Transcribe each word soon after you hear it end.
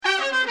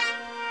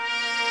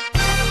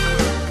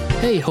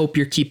Hey, hope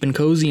you're keeping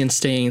cozy and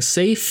staying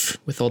safe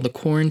with all the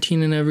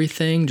quarantine and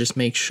everything. Just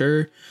make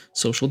sure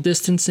social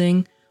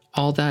distancing,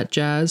 all that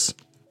jazz.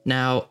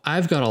 Now,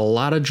 I've got a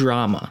lot of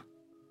drama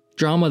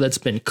that's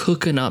been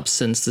cooking up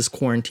since this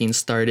quarantine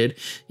started.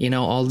 You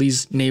know, all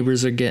these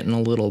neighbors are getting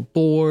a little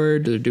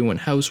bored. They're doing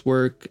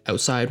housework,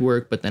 outside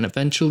work, but then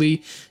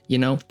eventually, you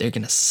know, they're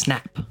going to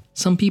snap.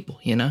 Some people,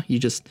 you know,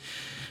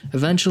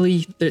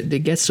 eventually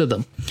it gets to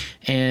them.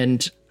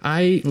 And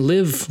I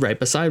live right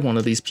beside one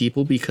of these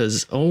people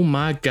because, oh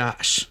my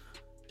gosh,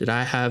 did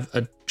I have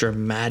a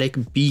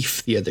dramatic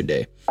beef the other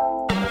day.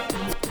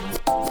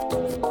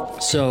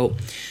 So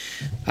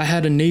I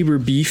had a neighbor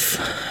beef.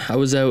 I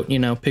was out, you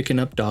know, picking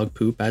up dog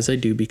poop, as I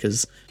do,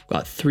 because I've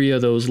got 3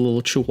 of those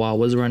little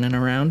chihuahuas running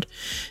around.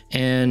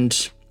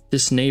 And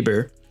this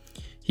neighbor,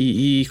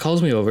 he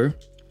calls me over.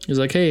 He's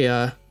like, hey,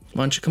 why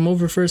don't you come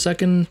over for a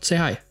second, say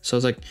hi. So I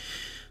was like,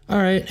 all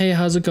right, hey,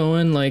 how's it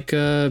going? Like,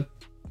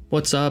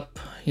 what's up?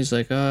 He's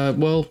like,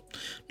 well,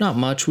 not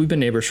much. We've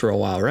been neighbors for a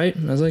while, right?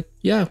 And I was like,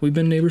 yeah, we've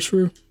been neighbors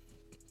for a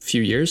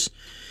few years.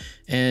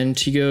 And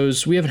he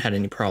goes, we haven't had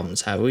any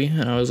problems, have we?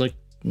 And I was like,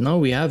 no,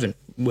 we haven't.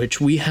 Which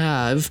we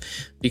have,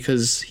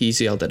 because he's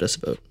yelled at us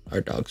about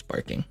our dogs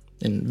barking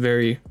in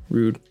very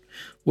rude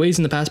ways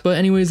in the past. But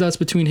anyways, that's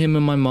between him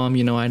and my mom.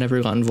 You know, I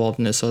never got involved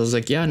in this. So I was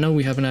like, yeah, no,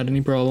 we haven't had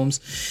any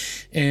problems.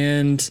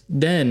 And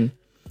then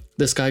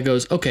this guy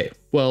goes, okay,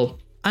 well,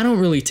 I don't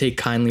really take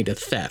kindly to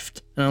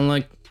theft. And I'm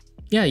like,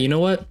 yeah, you know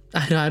what?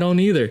 I don't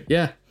either.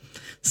 Yeah,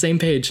 same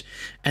page.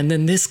 And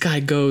then this guy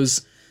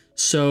goes,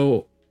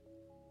 so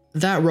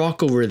that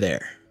rock over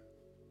there,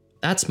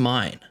 that's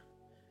mine.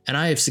 And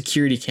I have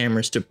security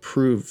cameras to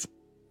prove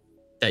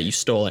that you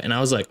stole it. And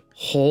I was like,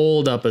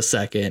 hold up a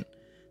second.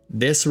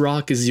 This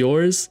rock is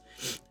yours?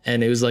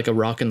 And it was like a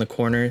rock in the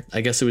corner.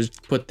 I guess it was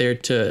put there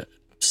to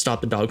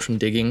stop the dog from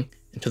digging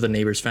into the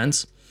neighbor's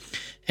fence.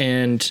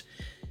 And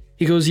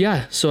he goes,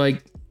 yeah. So I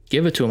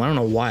give it to him. I don't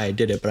know why I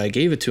did it, but I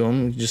gave it to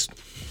him. Just,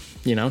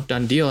 you know,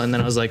 done deal. And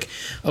then I was like,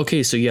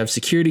 okay, so you have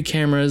security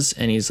cameras?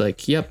 And he's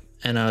like, yep.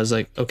 And I was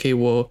like, okay,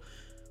 well,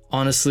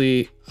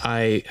 honestly,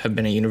 I have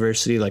been at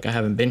university. Like, I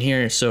haven't been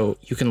here. So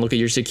you can look at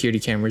your security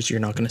cameras. You're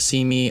not going to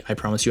see me. I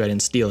promise you I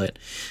didn't steal it.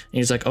 And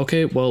he's like,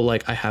 okay, well,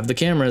 like, I have the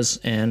cameras.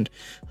 And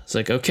I was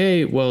like,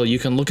 okay, well, you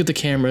can look at the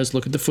cameras,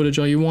 look at the footage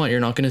all you want.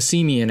 You're not going to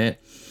see me in it.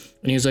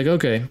 And he was like,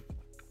 okay.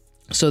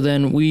 So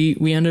then we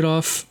ended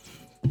off.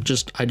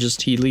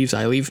 He leaves,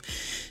 I leave,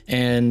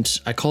 and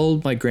I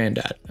called my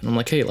granddad, and I'm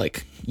like, hey,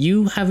 like,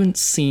 you haven't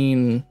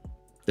seen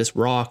this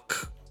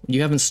rock,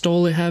 you haven't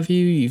stole it, have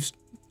you?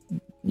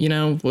 You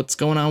know, what's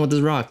going on with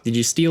this rock? Did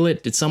you steal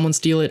it? Did someone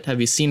steal it? Have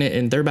you seen it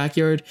in their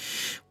backyard?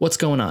 What's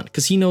going on?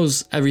 Because he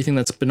knows everything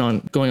that's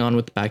been going on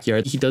with the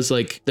backyard. He does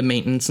like the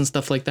maintenance and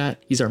stuff like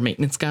that. He's our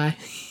maintenance guy,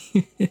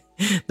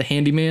 the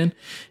handyman,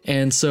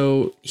 and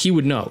so he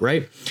would know,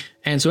 right?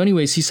 And so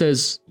anyways, he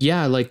says,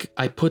 yeah, like,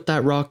 I put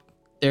that rock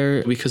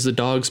there because the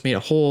dogs made a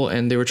hole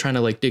and they were trying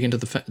to like dig into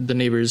the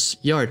neighbor's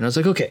yard. And I was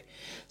like, okay,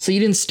 so you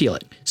didn't steal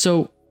it.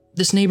 So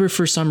this neighbor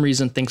for some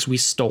reason thinks we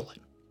stole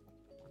it.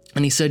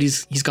 And he said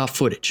he's got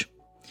footage.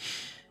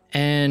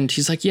 And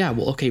he's like, yeah,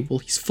 well, okay, well,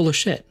 he's full of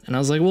shit. And I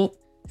was like, well,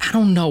 I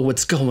don't know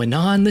what's going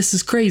on. This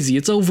is crazy.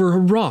 It's over a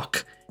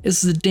rock.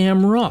 This is a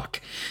damn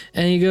rock.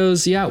 And he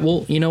goes, yeah,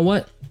 well, you know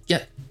what?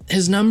 Yeah,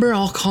 his number,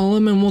 I'll call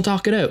him and we'll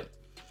talk it out.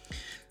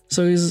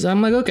 So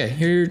I'm like, okay,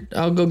 here,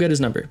 I'll go get his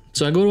number.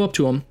 So I go up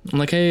to him. I'm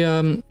like, hey,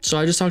 so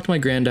I just talked to my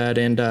granddad,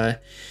 and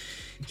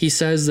he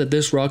says that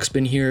this rock's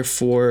been here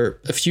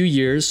for a few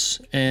years,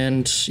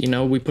 and, you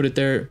know, we put it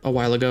there a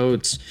while ago.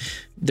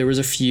 There was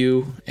a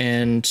few,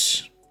 and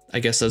I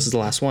guess this is the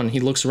last one. He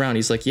looks around.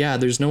 He's like, yeah,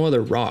 there's no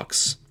other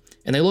rocks.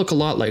 And they look a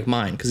lot like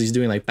mine because he's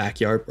doing like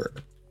backyard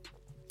work.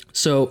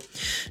 So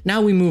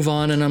now we move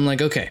on, and I'm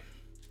like, okay.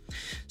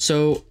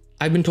 So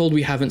I've been told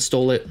we haven't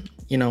stole it.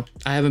 You know,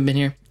 I haven't been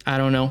here. I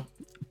don't know,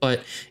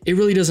 but it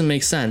really doesn't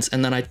make sense.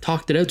 And then I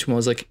talked it out to him. I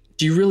was like,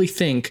 do you really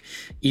think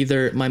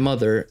either my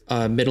mother,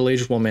 a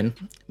middle-aged woman,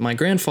 my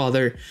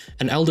grandfather,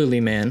 an elderly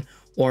man,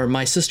 or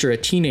my sister, a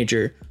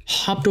teenager,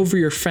 hopped over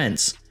your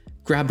fence,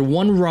 grabbed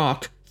one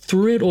rock,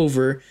 threw it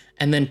over,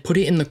 and then put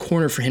it in the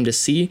corner for him to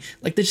see?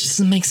 Like, this just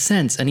doesn't make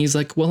sense. And he's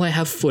like, well, I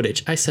have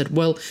footage. I said,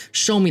 well,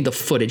 show me the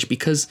footage,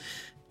 because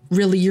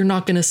really, you're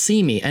not going to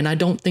see me. And I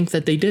don't think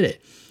that they did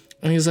it.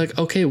 And he's like,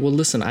 okay, well,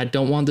 listen, I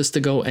don't want this to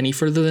go any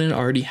further than it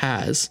already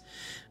has.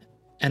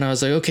 And I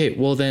was like, okay,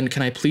 well then,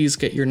 can I please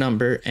get your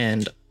number?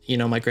 And, you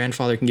know, my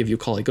grandfather can give you a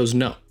call. He goes,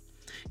 no.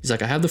 He's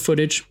like, I have the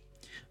footage.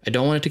 I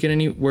don't want it to get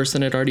any worse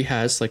than it already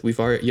has. Like,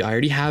 I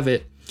already have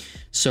it.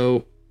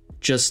 So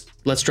just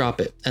let's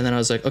drop it. And then I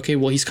was like, okay,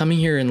 well, he's coming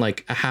here in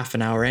like a half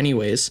an hour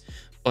anyways,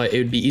 but it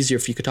would be easier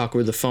if you could talk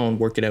over the phone,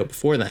 work it out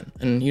before then.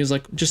 And he was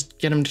like, just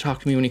get him to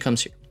talk to me when he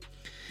comes here.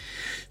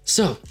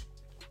 So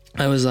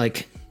I was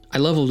like, I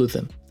leveled with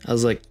him. I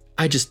was like,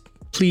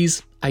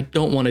 please, I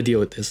don't want to deal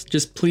with this.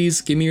 Just please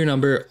give me your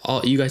number.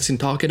 You guys can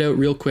talk it out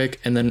real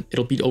quick and then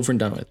it'll be over and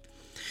done with.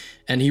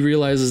 And he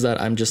realizes that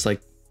I'm just like,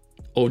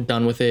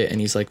 done with it. And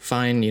he's like,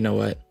 fine, you know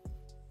what?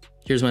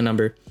 Here's my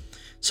number.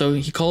 So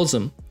he calls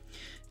him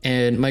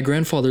And my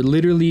grandfather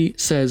literally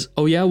says,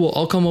 oh yeah, well,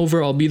 I'll come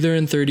over, I'll be there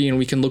in 30 and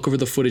we can look over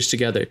the footage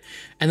together.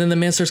 And then the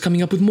man starts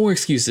coming up with more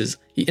excuses.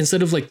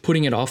 Instead of like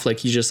putting it off, like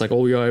he's just like,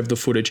 oh yeah, I have the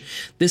footage.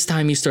 This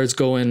time he starts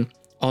going,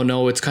 oh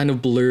no, it's kind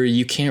of blurry,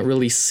 you can't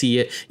really see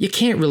it. You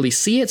can't really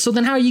see it, so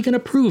then how are you gonna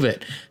prove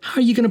it? How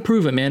are you gonna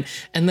prove it, man?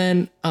 And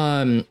then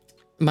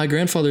my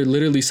grandfather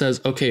literally says,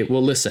 okay,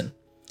 well listen,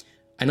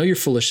 I know you're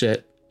full of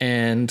shit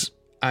and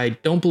I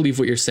don't believe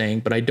what you're saying,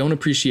 but I don't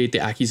appreciate the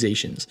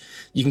accusations.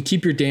 You can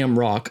keep your damn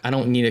rock. I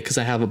don't need it because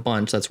I have a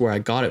bunch. That's where I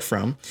got it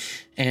from.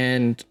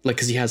 And like,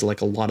 because he has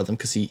like a lot of them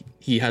because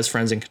he has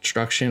friends in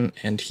construction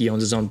and he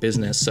owns his own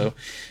business. So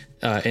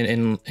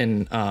in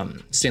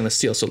stainless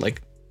steel. So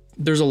like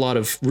there's a lot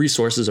of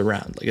resources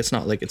around. Like it's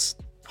not like it's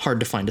hard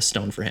to find a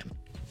stone for him.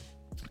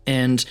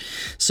 And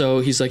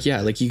so he's like,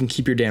 yeah, like you can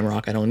keep your damn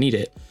rock. I don't need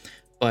it.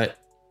 But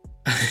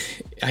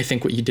I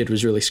think what you did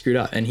was really screwed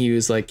up. And he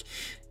was like,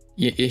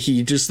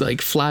 he just like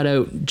flat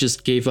out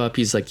just gave up.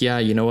 He's like, yeah,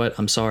 you know what?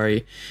 I'm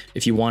sorry.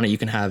 If you want it, you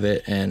can have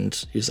it. And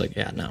he's like,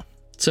 yeah, no.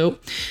 So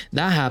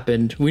that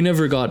happened. We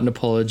never got an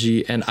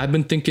apology. And I've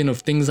been thinking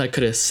of things I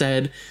could have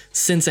said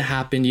since it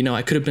happened. You know,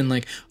 I could have been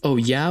like, oh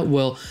yeah,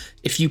 well,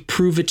 if you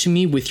prove it to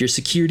me with your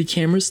security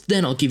cameras,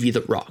 then I'll give you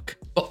the rock.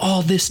 But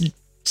all this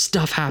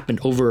stuff happened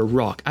over a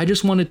rock. I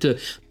just wanted to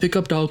pick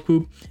up dog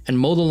poop and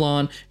mow the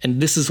lawn. And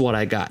this is what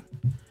I got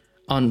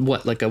on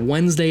what, like a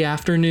Wednesday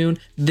afternoon.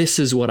 This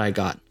is what I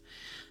got.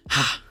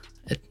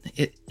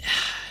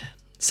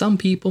 Some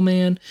people,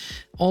 man,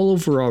 all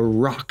over a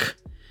rock.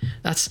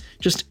 That's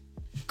just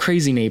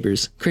crazy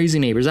neighbors.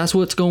 That's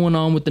what's going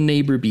on with the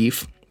neighbor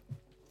beef.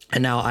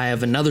 And now I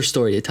have another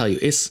story to tell you.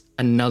 It's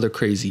another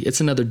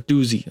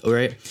doozy. All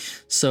right.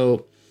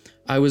 So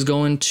I was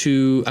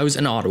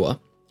in Ottawa,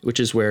 which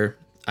is where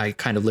I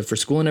kind of live for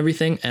school and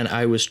everything. And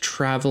I was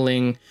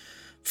traveling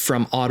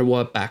from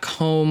Ottawa back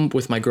home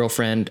with my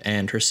girlfriend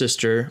and her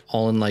sister,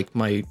 all in like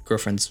my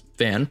girlfriend's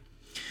van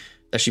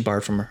that she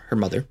borrowed from her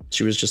mother.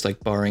 She was just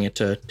like borrowing it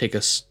to take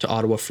us to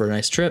Ottawa for a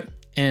nice trip.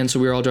 And so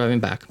we were all driving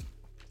back.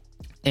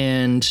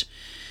 And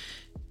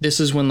this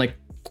is when like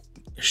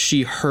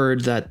she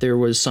heard that there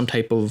was some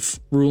type of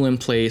rule in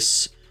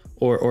place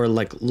or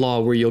like law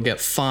where you'll get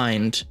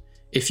fined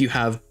if you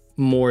have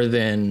more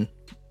than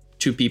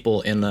 2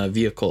 people in a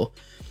vehicle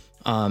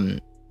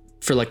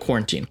for like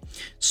quarantine.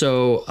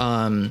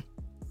 So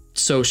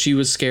she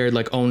was scared,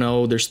 like, oh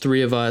no, there's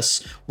 3 of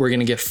us. We're going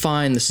to get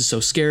fined. This is so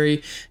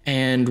scary.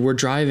 And we're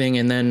driving.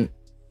 And then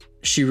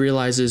she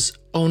realizes,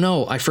 oh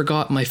no, I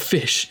forgot my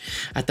fish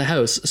at the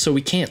house. So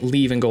we can't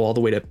leave and go all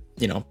the way to,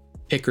 you know,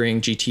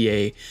 Pickering,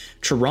 GTA,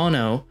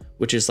 Toronto,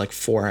 which is like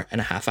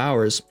 4.5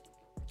 hours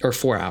or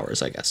 4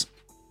 hours, I guess,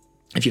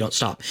 if you don't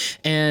stop.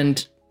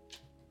 And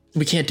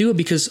we can't do it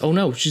because, oh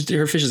no,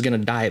 her fish is going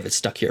to die if it's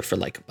stuck here for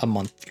like a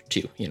month or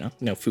 2, you know,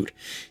 no food.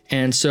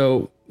 And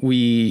so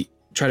we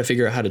try to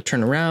figure out how to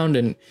turn around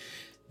and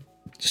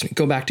just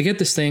go back to get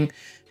this thing.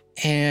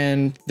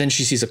 And then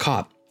she sees a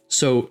cop.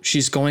 So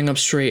she's going up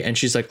straight and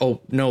she's like,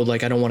 oh no,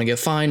 like I don't want to get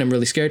fined. I'm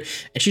really scared.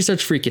 And she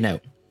starts freaking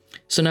out.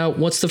 So now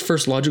what's the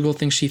first logical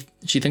thing she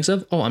thinks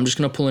of? Oh, I'm just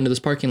going to pull into this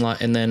parking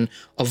lot and then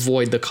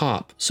avoid the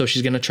cop. So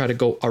she's going to try to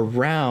go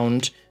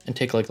around and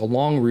take like a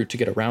long route to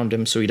get around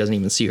him so he doesn't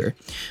even see her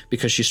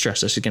because she's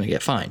stressed that she's going to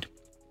get fined.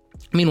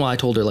 Meanwhile, I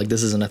told her like,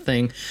 this isn't a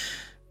thing.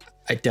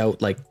 I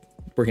doubt like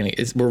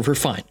we're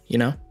fine. You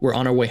know, we're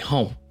on our way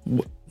home.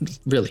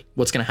 Really,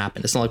 what's going to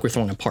happen? It's not like we're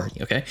throwing a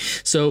party. Okay.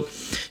 So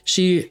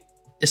she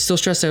is still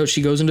stressed out.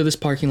 She goes into this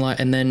parking lot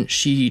and then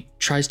she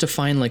tries to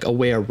find like a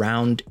way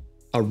around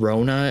a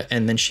Rona.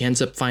 And then she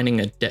ends up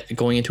finding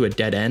going into a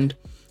dead end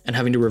and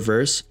having to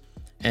reverse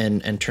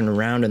and turn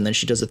around. And then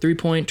she does a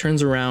 3-point,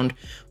 turns around.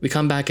 We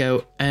come back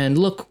out and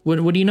look,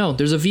 what do you know?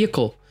 There's a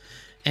vehicle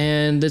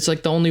and it's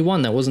like the only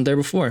one that wasn't there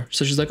before.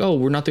 So she's like, oh,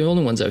 we're not the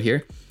only ones out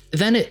here.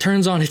 Then it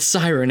turns on its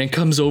siren and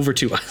comes over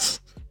to us.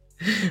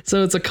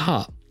 So it's a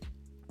cop.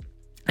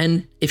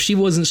 And if she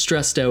wasn't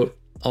stressed out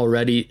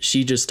already,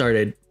 she just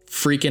started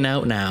freaking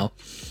out now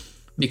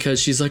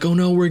because she's like, oh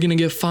no, we're going to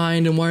get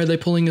fined. And why are they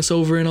pulling us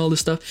over and all this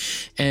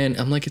stuff? And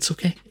I'm like, it's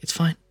okay. It's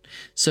fine.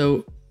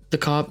 So the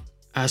cop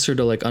asked her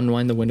to like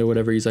unwind the window,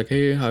 whatever. He's like,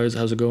 hey, how's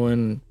it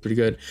going? Pretty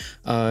good.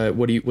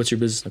 What's your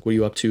business? Like, what are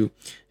you up to?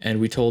 And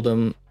we told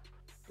him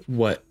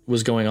what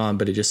was going on,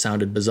 but it just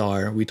sounded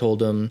bizarre. We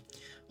told him,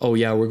 oh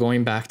yeah, we're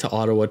going back to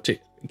Ottawa to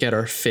get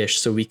our fish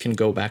so we can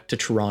go back to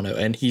Toronto.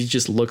 And he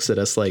just looks at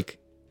us like,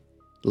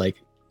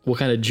 what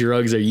kind of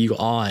drugs are you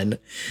on?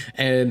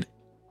 And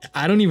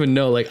I don't even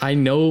know. Like, I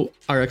know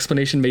our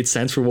explanation made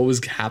sense for what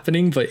was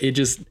happening, but it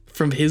just,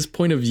 from his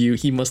point of view,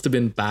 he must have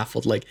been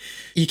baffled. Like,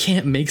 you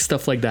can't make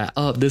stuff like that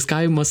up. This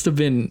guy must have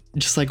been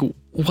just like,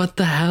 what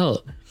the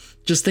hell?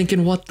 Just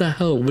thinking, what the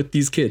hell with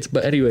these kids?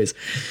 But anyways,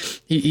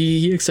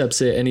 he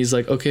accepts it and he's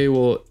like, okay,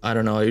 well, I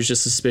don't know. It was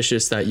just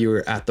suspicious that you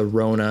were at the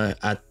Rona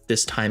at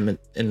this time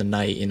in the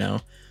night, you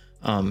know,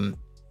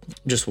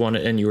 just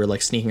wanted, and you were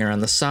like sneaking around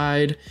the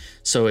side.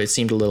 So it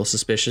seemed a little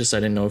suspicious. I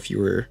didn't know if you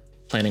were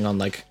planning on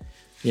like,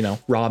 you know,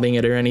 robbing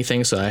it or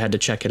anything. So I had to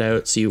check it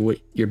out, see what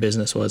your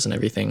business was and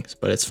everything,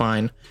 but it's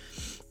fine.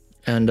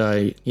 And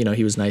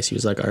he was nice. He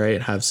was like, all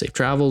right, have safe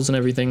travels and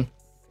everything.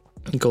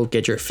 Go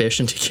get your fish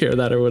and take care of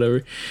that or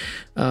whatever.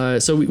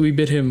 So we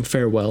bid him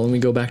farewell and we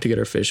go back to get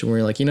our fish. And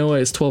we're like, you know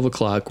what? It's 12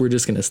 o'clock. We're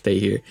just going to stay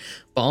here.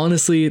 But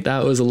honestly,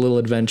 that was a little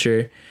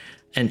adventure.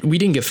 And we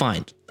didn't get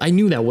fined. I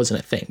knew that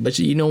wasn't a thing. But,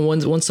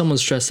 once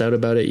someone's stressed out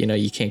about it,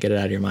 you can't get it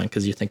out of your mind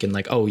because you're thinking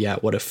like, oh, yeah,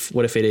 what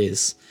if it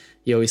is?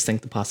 You always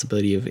think the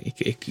possibility of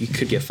you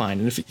could get fined.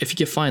 And if you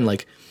get fined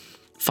like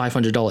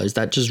 $500,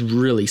 that just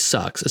really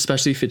sucks,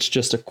 especially if it's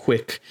just a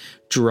quick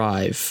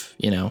drive,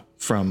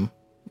 from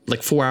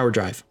like 4-hour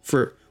drive.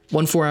 For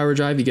 1 4-hour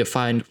drive, you get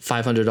fined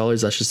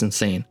 $500. That's just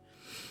insane.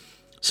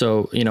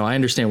 So, I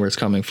understand where it's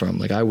coming from.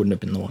 Like, I wouldn't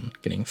have been the one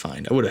getting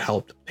fined. I would have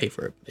helped pay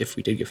for it if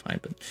we did get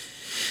fined, but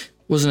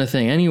wasn't a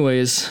thing.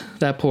 Anyways,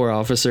 that poor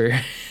officer,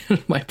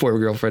 my poor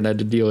girlfriend had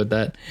to deal with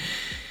that.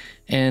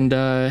 And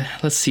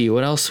let's see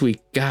what else we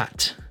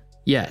got.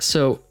 Yeah,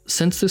 so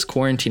since this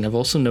quarantine, I've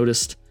also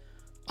noticed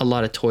a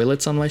lot of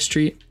toilets on my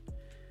street.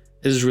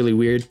 This is really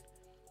weird.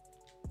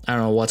 I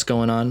don't know what's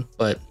going on,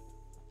 but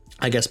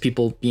I guess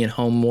people being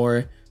home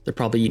more, they're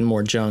probably eating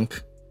more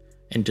junk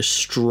and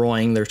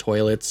destroying their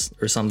toilets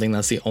or something.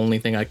 That's the only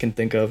thing I can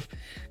think of,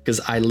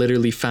 because I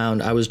literally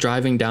I was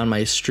driving down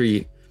my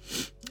street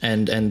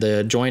and the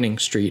adjoining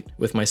street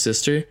with my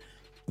sister.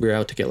 We were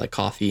out to get like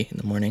coffee in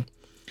the morning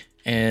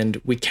and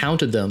we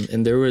counted them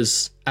and there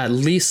was at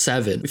least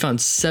 7. We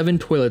found 7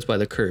 toilets by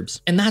the curbs,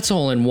 and that's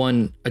all in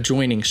one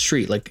adjoining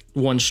street, like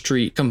one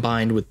street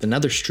combined with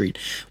another street,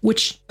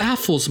 which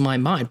baffles my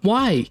mind.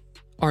 Why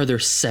are there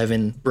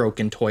 7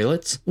 broken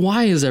toilets?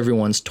 Why is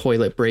everyone's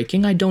toilet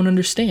breaking? I don't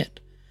understand.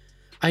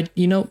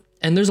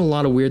 And there's a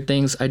lot of weird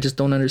things I just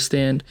don't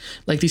understand.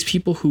 Like these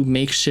people who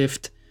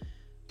makeshift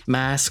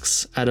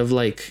masks out of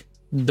like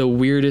the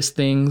weirdest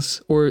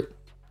things, or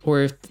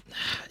if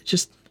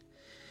just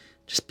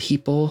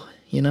people,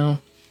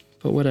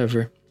 but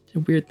whatever.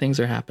 Weird things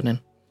are happening.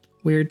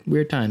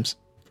 Weird times.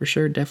 For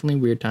sure,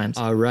 definitely weird times.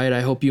 All right, I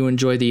hope you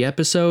enjoyed the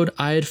episode.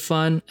 I had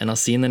fun, and I'll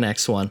see you in the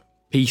next one.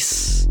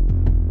 Peace.